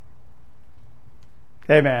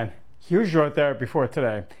Hey man, here's your therapy for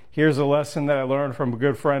today. Here's a lesson that I learned from a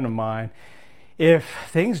good friend of mine. If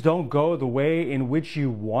things don't go the way in which you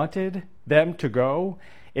wanted them to go,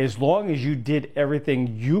 as long as you did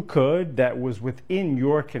everything you could that was within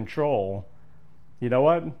your control, you know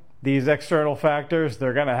what? These external factors,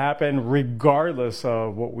 they're going to happen regardless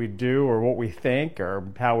of what we do or what we think or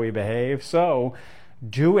how we behave. So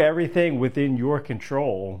do everything within your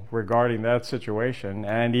control regarding that situation.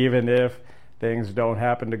 And even if things don't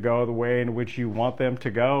happen to go the way in which you want them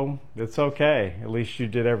to go, it's okay. At least you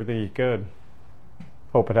did everything you could.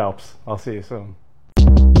 Hope it helps. I'll see you soon.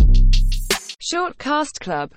 Short Cast Club